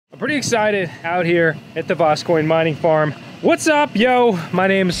Pretty excited out here at the VoskCoin mining farm. What's up, yo? My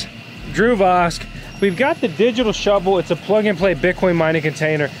name's Drew Vosk. We've got the digital shovel. It's a plug-and-play Bitcoin mining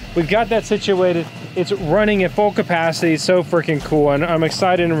container. We've got that situated. It's running at full capacity. It's so freaking cool, and I'm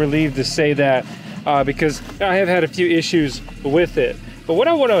excited and relieved to say that because I have had a few issues with it. But what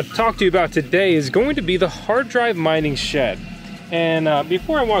I want to talk to you about today is going to be the hard drive mining shed. And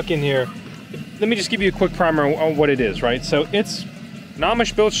before I walk in here, let me just give you a quick primer on what it is, right? So it's an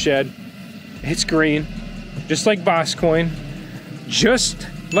Amish built shed. It's green, just like VoskCoin, just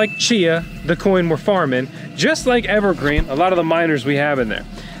like Chia, the coin we're farming, just like Evergreen, a lot of the miners we have in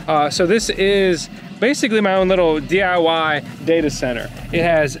there. So this is basically my own little DIY data center. It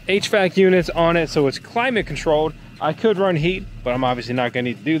has HVAC units on it, so it's climate controlled. I could run heat, but I'm obviously not gonna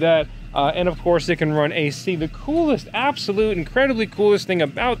need to do that. And of course it can run AC. The coolest, absolute, incredibly coolest thing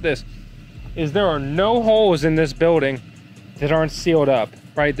about this is there are no holes in this building that aren't sealed up,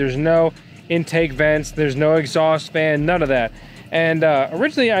 right? There's no intake vents, there's no exhaust fan, none of that. And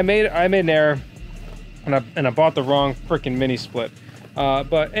originally I made an error and I bought the wrong freaking mini split.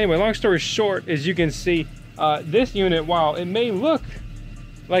 But anyway, long story short, as you can see, this unit, while it may look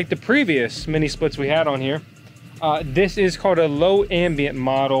like the previous mini splits we had on here, this is called a low ambient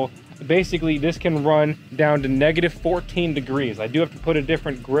model. Basically, this can run down to negative 14 degrees. I do have to put a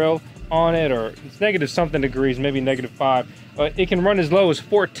different grill on it, or it's negative something degrees, maybe negative 5. But it can run as low as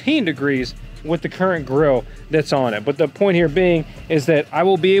 14 degrees with the current grill that's on it. But the point here being is that I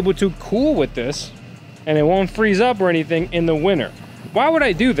will be able to cool with this and it won't freeze up or anything in the winter. Why would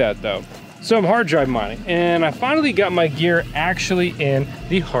I do that though? So I'm hard drive mining, and I finally got my gear actually in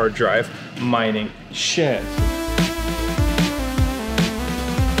the hard drive mining shed.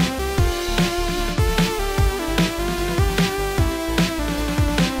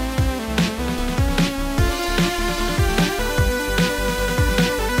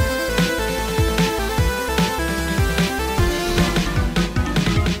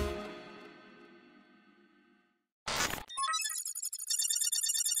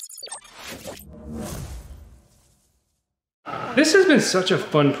 This has been such a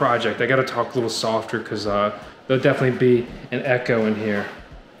fun project. I gotta talk a little softer because there'll definitely be an echo in here.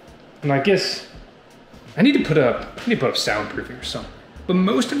 And I guess I need to put up soundproofing or something. But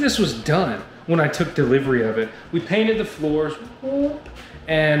most of this was done when I took delivery of it. We painted the floors,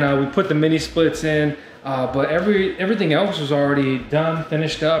 and we put the mini splits in, but everything else was already done,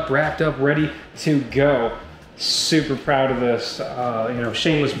 finished up, wrapped up, ready to go. Super proud of this, you know,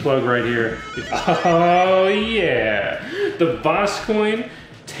 shameless plug right here. Oh yeah, the VoskCoin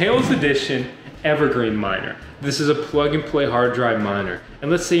Tails Edition Evergreen miner. This is a plug and play hard drive miner.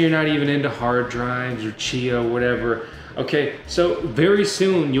 And let's say you're not even into hard drives or Chia, whatever. Okay, so very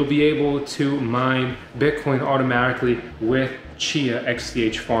soon you'll be able to mine Bitcoin automatically with Chia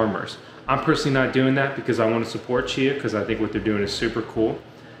XCH farmers. I'm personally not doing that because I want to support Chia because I think what they're doing is super cool.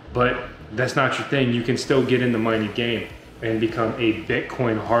 But that's not your thing. You can still get in the mining game and become a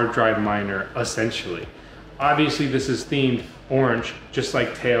Bitcoin hard drive miner, essentially. Obviously, this is themed orange, just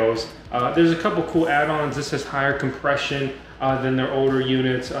like Tails. There's a couple cool add-ons. This has higher compression than their older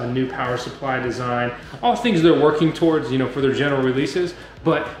units, a new power supply design, all things they're working towards, you know, for their general releases.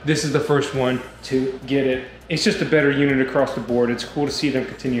 But this is the first one to get it. It's just a better unit across the board. It's cool to see them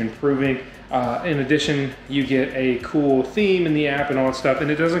continue improving. In addition, you get a cool theme in the app and all that stuff, and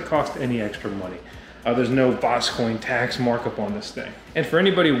it doesn't cost any extra money. There's no VoskCoin tax markup on this thing. And for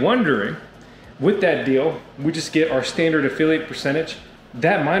anybody wondering, with that deal, we just get our standard affiliate percentage.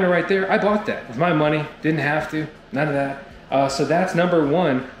 That miner right there, I bought that. It's my money, didn't have to, none of that. So that's number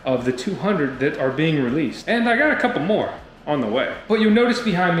one of the 200 that are being released. And I got a couple more on the way. But you'll notice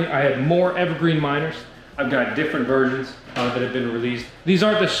behind me, I have more Evergreen miners. I've got different versions that have been released. These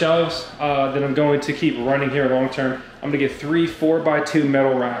aren't the shelves that I'm going to keep running here long term. I'm gonna get 3 4x2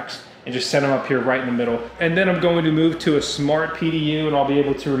 metal racks and just set them up here right in the middle. And then I'm going to move to a smart PDU, and I'll be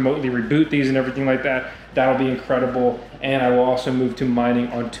able to remotely reboot these and everything like that. That'll be incredible. And I will also move to mining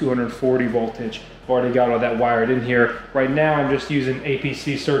on 240 voltage. I've already got all that wired in here. Right now I'm just using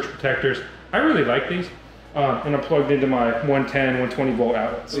APC surge protectors. I really like these. And I'm plugged into my 110, 120 volt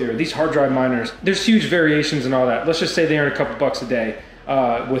outlets here. These hard drive miners, there's huge variations and all that. Let's just say they earn a couple bucks a day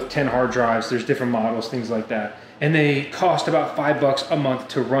with 10 hard drives. There's different models, things like that. And they cost about $5 a month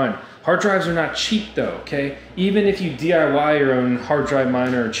to run. Hard drives are not cheap though, okay? Even if you DIY your own hard drive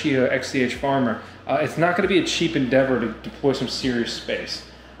miner or Chia XCH farmer, it's not gonna be a cheap endeavor to deploy some serious space.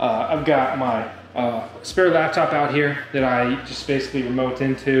 I've got my spare laptop out here that I just basically remote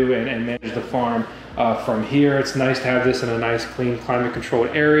into and manage the farm from here. It's nice to have this in a nice, clean, climate-controlled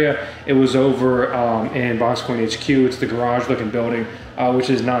area. It was over in VoskCoin HQ. It's the garage-looking building which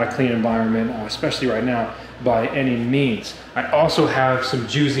is not a clean environment, especially right now by any means. I also have some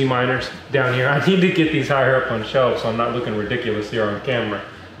juicy miners down here. I need to get these higher up on shelves so I'm not looking ridiculous here on camera.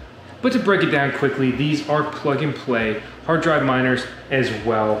 But to break it down quickly, these are plug and play hard drive miners as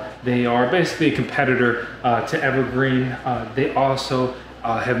well. They are basically a competitor to Evergreen. They also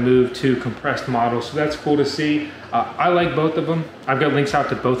have moved to compressed models, so that's cool to see. I like both of them. I've got links out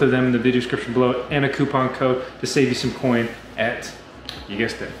to both of them in the video description below and a coupon code to save you some coin at, you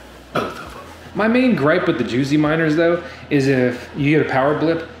guessed it, both of them. My main gripe with the juicy miners though is if you get a power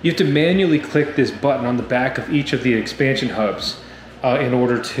blip, you have to manually click this button on the back of each of the expansion hubs in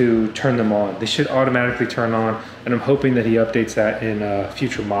order to turn them on. They should automatically turn on, and I'm hoping that he updates that in a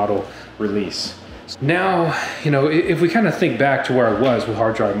future model release. Now, you know, if we kind of think back to where I was with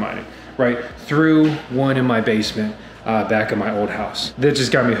hard drive mining, right? Through one in my basement, back in my old house. That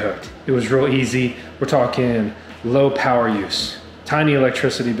just got me hooked. It was real easy. We're talking low power use, tiny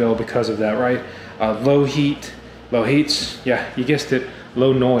electricity bill because of that, right? Low heats, yeah, you guessed it,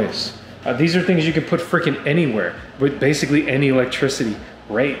 low noise. These are things you can put freaking anywhere with basically any electricity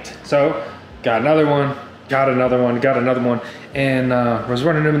rate. So got another one, got another one, and I was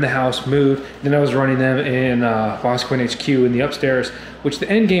running them in the house, moved, then I was running them in VoskCoin HQ in the upstairs, which the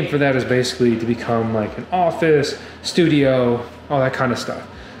end game for that is basically to become like an office, studio, all that kind of stuff.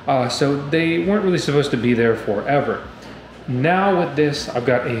 So they weren't really supposed to be there forever. Now with this, I've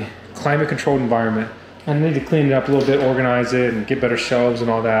got a climate controlled environment. I need to clean it up a little bit, organize it, and get better shelves and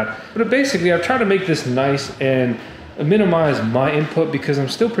all that. But basically, I've tried to make this nice and minimize my input because I'm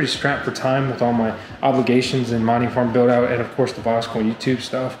still pretty strapped for time with all my obligations and mining farm build out, and of course the VoskCoin YouTube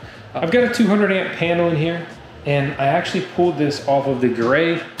stuff. I've got a 200 amp panel in here, and I actually pulled this off of the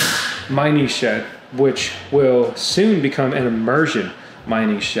gray mining shed, which will soon become an immersion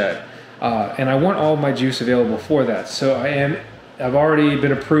mining shed. And I want all of my juice available for that. So I've already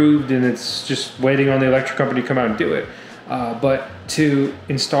been approved, and it's just waiting on the electric company to come out and do it. But to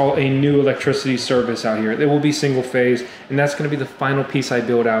install a new electricity service out here, it will be single phase, and that's going to be the final piece I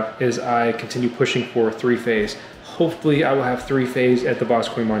build out as I continue pushing for 3-phase. Hopefully I will have 3-phase at the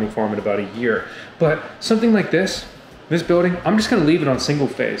VoskCoin mining farm in about a year. But something like this building, I'm just going to leave it on single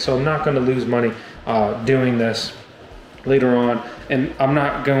phase, so I'm not going to lose money doing this later on, and I'm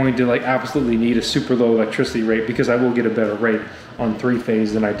not going to like absolutely need a super low electricity rate because I will get a better rate on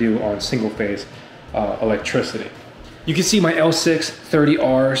 3-phase than I do on single phase electricity. You can see my L6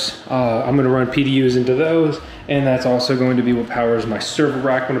 30Rs. I'm going to run PDUs into those, and that's also going to be what powers my server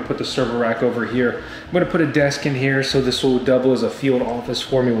rack. I'm going to put the server rack over here. I'm going to put a desk in here, so this will double as a field office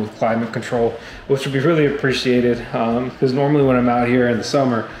for me with climate control, which would be really appreciated because normally when I'm out here in the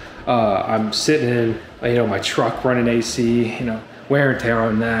summer, I'm sitting in, you know, my truck running AC, you know, wear and tear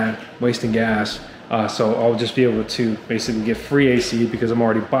on that, wasting gas. So I'll just be able to basically get free AC because I'm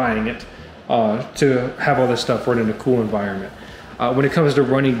already buying it to have all this stuff run in a cool environment. When it comes to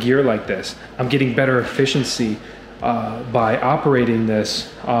running gear like this, I'm getting better efficiency by operating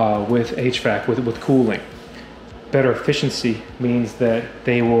this with HVAC, with cooling. Better efficiency means that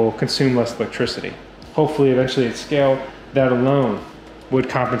they will consume less electricity. Hopefully, eventually at scale, that alone would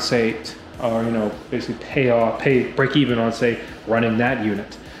compensate or, you know, basically break even on, say, running that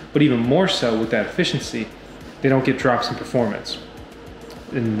unit. But even more so with that efficiency, they don't get drops in performance.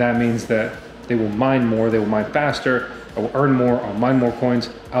 And that means that they will mine more, they will mine faster, I will earn more, I'll mine more coins,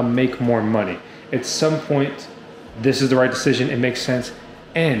 I'll make more money. At some point, this is the right decision, it makes sense,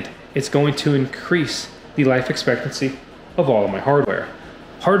 and it's going to increase the life expectancy of all of my hardware.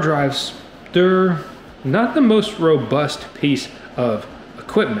 Hard drives, they're not the most robust piece of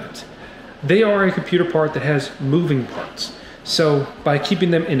equipment. They are a computer part that has moving parts. So by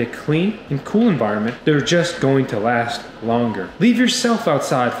keeping them in a clean and cool environment, they're just going to last longer. Leave yourself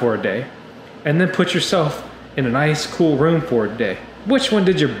outside for a day, and then put yourself in a nice cool room for a day. Which one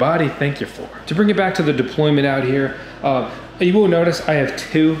did your body thank you for? To bring it back to the deployment out here, you will notice I have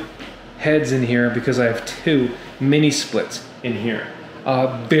 2 heads in here because I have 2 mini splits in here.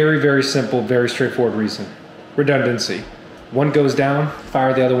 Very, very simple, very straightforward reason. Redundancy. One goes down,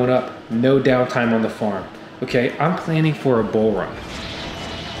 fire the other one up. No downtime on the farm. Okay, I'm planning for a bull run.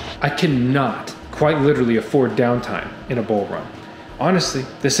 I cannot quite literally afford downtime in a bull run. Honestly,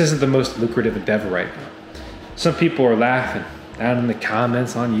 this isn't the most lucrative endeavor right now. Some people are laughing down in the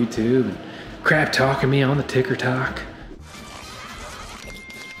comments on YouTube and crap talking me on the ticker talk.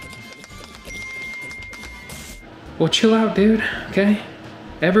 Well, chill out, dude, okay?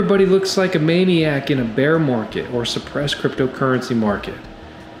 Everybody looks like a maniac in a bear market or suppressed cryptocurrency market.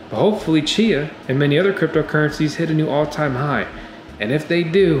 But hopefully Chia and many other cryptocurrencies hit a new all-time high. And if they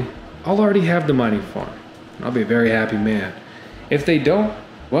do, I'll already have the mining farm. I'll be a very happy man. If they don't,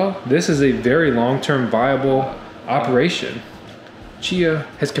 well, this is a very long-term viable operation. Chia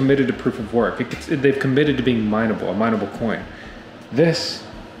has committed to proof of work. They've committed to being mineable, a mineable coin. This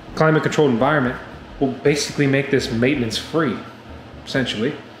climate-controlled environment will basically make this maintenance free,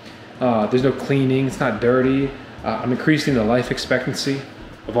 essentially. There's no cleaning, it's not dirty. I'm increasing the life expectancy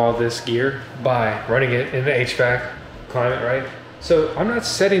of all this gear by running it in the HVAC climate, right? So I'm not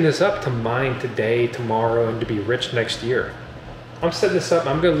setting this up to mine today, tomorrow, and to be rich next year. I'm setting this up,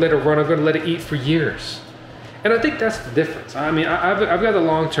 I'm gonna let it run, I'm gonna let it eat for years. And I think that's the difference. I mean, I've got the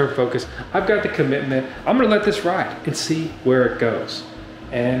long-term focus, I've got the commitment, I'm gonna let this ride and see where it goes.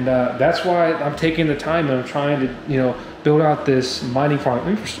 And that's why I'm taking the time and I'm trying to, build out this mining farm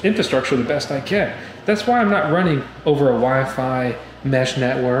infrastructure the best I can. That's why I'm not running over a Wi-Fi mesh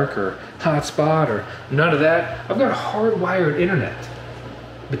network or hotspot or none of that. I've got a hardwired internet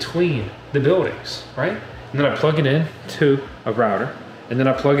between the buildings, right? And then I plug it in to a router, and then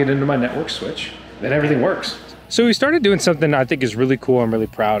I plug it into my network switch, then everything works. So we started doing something I think is really cool, I'm really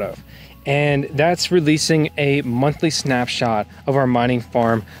proud of. And that's releasing a monthly snapshot of our mining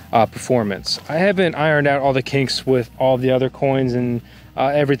farm performance. I haven't ironed out all the kinks with all the other coins and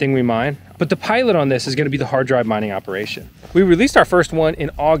everything we mine, but the pilot on this is going to be the hard drive mining operation. We released our first one in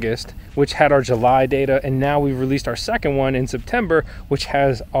August, which had our July data, and now we've released our second one in September, which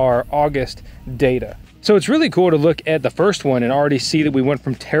has our August data. So it's really cool to look at the first one and already see that we went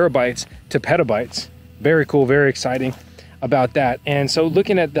from terabytes to petabytes. Very cool, very exciting about that. And so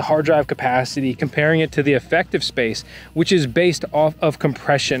looking at the hard drive capacity, comparing it to the effective space, which is based off of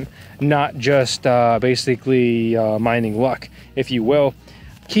compression, not just basically mining luck, if you will.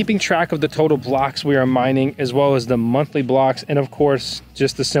 Keeping track of the total blocks we are mining, as well as the monthly blocks, and of course,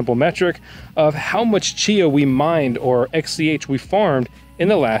 just the simple metric of how much Chia we mined or XCH we farmed in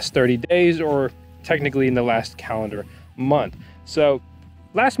the last 30 days, or technically in the last calendar month. So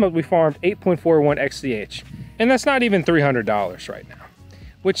last month we farmed 8.41 XCH. And that's not even $300 right now,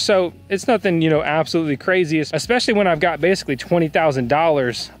 which, so it's nothing, absolutely crazy, especially when I've got basically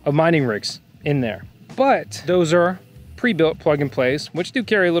 $20,000 of mining rigs in there. But those are pre-built plug and plays, which do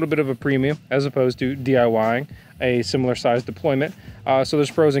carry a little bit of a premium as opposed to DIYing a similar size deployment. So there's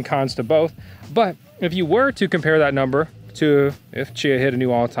pros and cons to both. But if you were to compare that number to if Chia hit a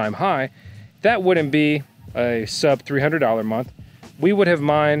new all-time high, that wouldn't be a sub $300 month. We would have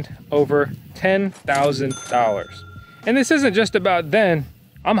mined over $10,000. And this isn't just about then.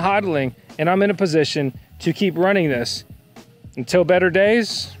 I'm hodling and I'm in a position to keep running this until better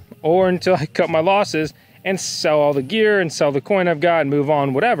days, or until I cut my losses and sell all the gear and sell the coin I've got and move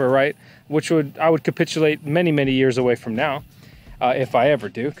on, whatever, right? Which I would capitulate many, many years away from now, if I ever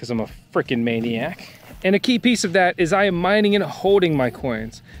do, because I'm a freaking maniac. And a key piece of that is I am mining and holding my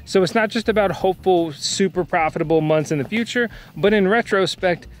coins. So it's not just about hopeful, super profitable months in the future, but in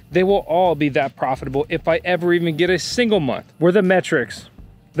retrospect, they will all be that profitable if I ever even get a single month where the metrics,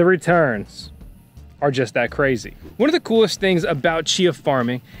 the returns, are just that crazy. One of the coolest things about Chia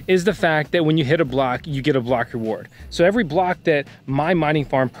farming is the fact that when you hit a block, you get a block reward. So every block that my mining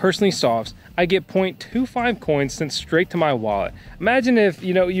farm personally solves, I get 0.25 coins sent straight to my wallet. Imagine if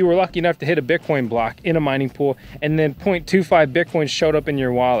you were lucky enough to hit a Bitcoin block in a mining pool and then 0.25 Bitcoin showed up in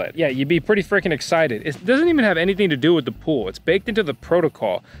your wallet. Yeah, you'd be pretty freaking excited. It doesn't even have anything to do with the pool. It's baked into the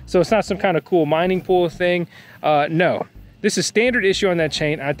protocol. So it's not some kind of cool mining pool thing. No. This is standard issue on that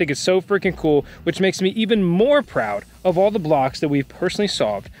chain. I think it's so freaking cool, which makes me even more proud of all the blocks that we've personally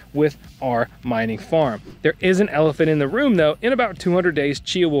solved with our mining farm. There is an elephant in the room though. In about 200 days,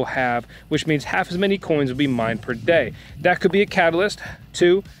 Chia will have, which means half as many coins will be mined per day. That could be a catalyst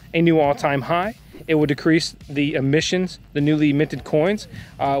to a new all-time high. It would decrease the emissions, the newly minted coins,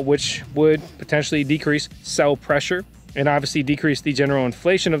 which would potentially decrease sell pressure and obviously decrease the general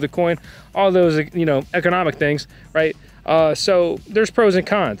inflation of the coin. All those, economic things, right? So there's pros and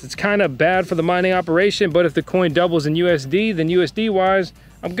cons. It's kind of bad for the mining operation, but if the coin doubles in USD, then USD wise,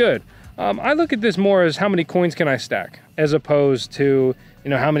 I'm good. I look at this more as how many coins can I stack, as opposed to,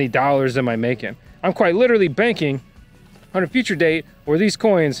 how many dollars am I making? I'm quite literally banking on a future date where these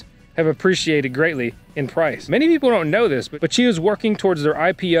coins have appreciated greatly in price. Many people don't know this, but Chia is working towards their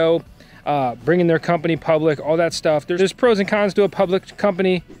IPO, bringing their company public, all that stuff. There's pros and cons to a public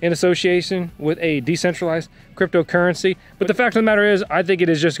company in association with a decentralized cryptocurrency. But the fact of the matter is, I think it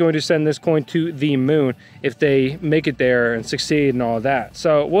is just going to send this coin to the moon if they make it there and succeed and all that.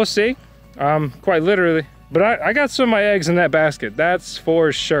 So we'll see, quite literally. But I got some of my eggs in that basket, that's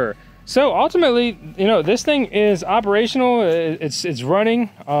for sure. So ultimately, this thing is operational, it's running.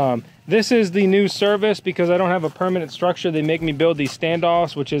 This is the new service because I don't have a permanent structure. They make me build these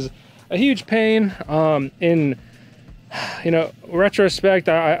standoffs, which is a huge pain in You know, retrospect,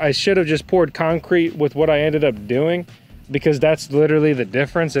 I should have just poured concrete with what I ended up doing, because that's literally the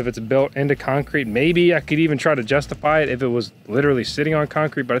difference. If it's built into concrete, maybe I could even try to justify it if it was literally sitting on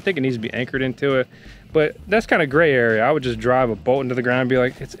concrete, but I think it needs to be anchored into it. But that's kind of gray area. I would just drive a bolt into the ground and be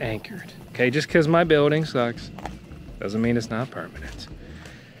like, it's anchored. Okay, just because my building sucks doesn't mean it's not permanent.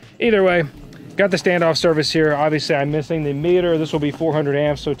 Either way, got the standoff service here. Obviously, I'm missing the meter. This will be 400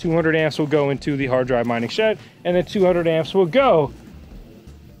 amps, so 200 amps will go into the hard drive mining shed, and then 200 amps will go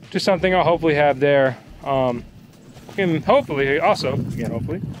to something I'll hopefully have there. And hopefully, also, again,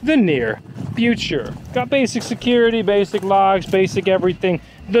 hopefully, the near future. Got basic security, basic logs, basic everything.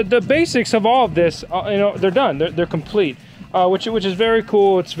 The basics of all of this, you know, they're done. They're complete, which is very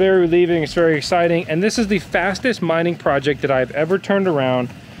cool. It's very relieving. It's very exciting. And this is the fastest mining project that I've ever turned around.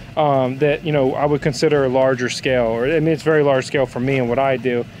 That, you know, I would consider a larger scale, or I mean, it's very large scale for me and what I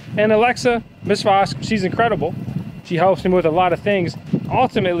do. And Alexa, Miss Vosk, she's incredible. She helps me with a lot of things.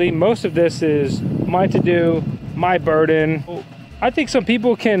 Ultimately, most of this is my to-do, my burden. I think some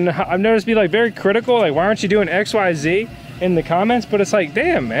people can, I've noticed, be like very critical, like, why aren't you doing X, Y, Z in the comments? But it's like,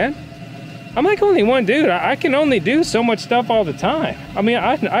 damn, man, I'm like only one dude. I can only do so much stuff all the time. I mean,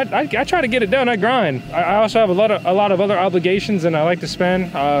 I try to get it done. I grind. I also have a lot of other obligations, and I like to spend,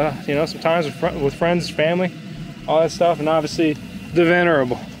 you know, some time with friends, family, all that stuff. And obviously, the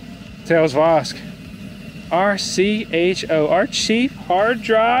venerable Tails Vosk, RCHO, our Chief Hard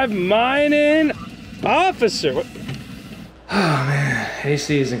Drive Mining Officer. Oh man,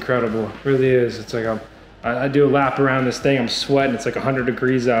 AC is incredible. It really is. It's like I do a lap around this thing. I'm sweating. It's like 100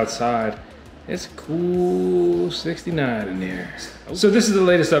 degrees outside. It's cool 69 in here. So this is the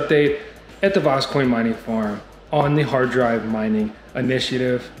latest update at the VoskCoin mining farm on the hard drive mining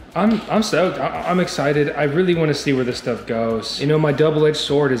initiative. I'm stoked. I'm excited. I really want to see where this stuff goes. You know, my double-edged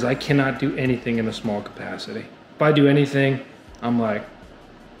sword is I cannot do anything in a small capacity. If I do anything, I'm like,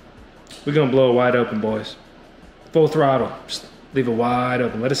 we're gonna blow it wide open, boys. Full throttle. Just leave it wide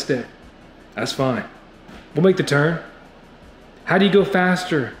open. Let it stick. That's fine. We'll make the turn. How do you go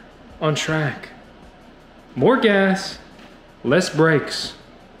faster on track? More gas, less brakes,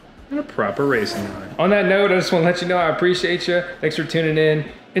 and a proper racing line. On that note, I just want to let you know I appreciate you. Thanks for tuning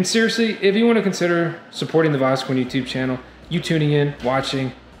in. And seriously, if you want to consider supporting the VoskCoin YouTube channel, you tuning in,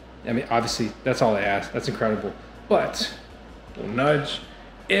 watching, I mean, obviously, that's all I ask. That's incredible. But, a little nudge,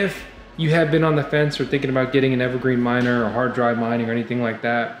 if you have been on the fence or thinking about getting an Evergreen miner or hard drive mining or anything like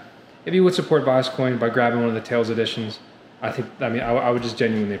that, if you would support VoskCoin by grabbing one of the Tails editions, I would just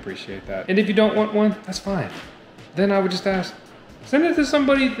genuinely appreciate that. And if you don't want one, that's fine. Then I would just ask, send it to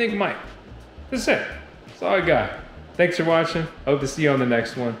somebody you think might. That's it. That's all I got. Thanks for watching. Hope to see you on the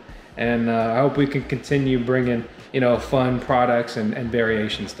next one. And I hope we can continue bringing, you know, fun products and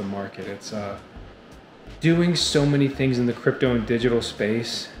variations to market. It's doing so many things in the crypto and digital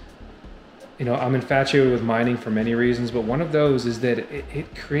space. You know, I'm infatuated with mining for many reasons, but one of those is that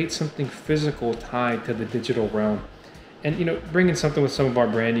it creates something physical tied to the digital realm. And, you know, bringing something with some of our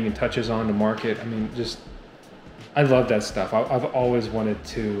branding and touches on the market, I mean, just, I love that stuff. I've always wanted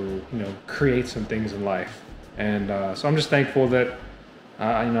to, you know, create some things in life. And so I'm just thankful that,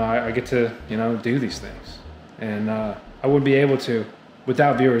 you know, I get to, you know, do these things. And I wouldn't be able to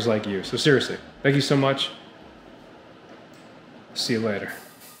without viewers like you. So seriously, thank you so much. See you later.